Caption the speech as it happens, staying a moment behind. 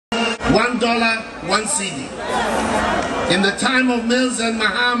$1, 1 CD. In the time of Mills and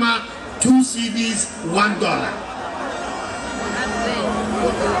Mahama, 2 CDs, $1.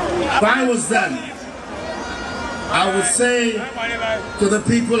 If I was them, I would say to the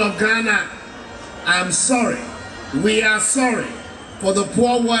people of Ghana, I'm sorry. We are sorry for the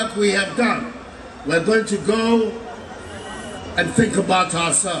poor work we have done. We're going to go and think about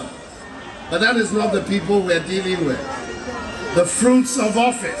ourselves. But that is not the people we're dealing with. The fruits of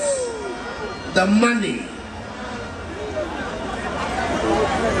office, the money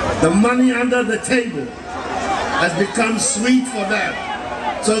under the table has become sweet for them,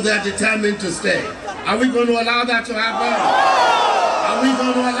 so they're determined to stay. Are we going to allow that to happen? Are we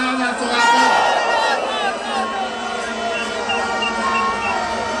going to allow that to happen?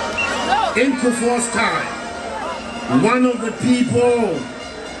 In Kufuor's time, one of the people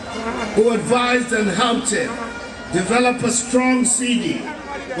who advised and helped him develop a strong CD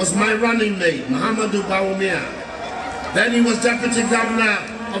was my running mate, Muhammadu Bawumia. Then he was deputy governor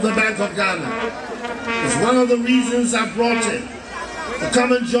of the Bank of Ghana. It's one of the reasons I brought him to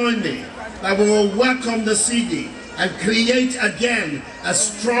come and join me, that we will work on the CD and create again a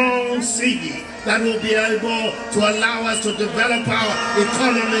strong CD that will be able to allow us to develop our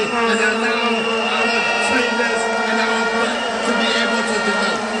economy and allow our traders and our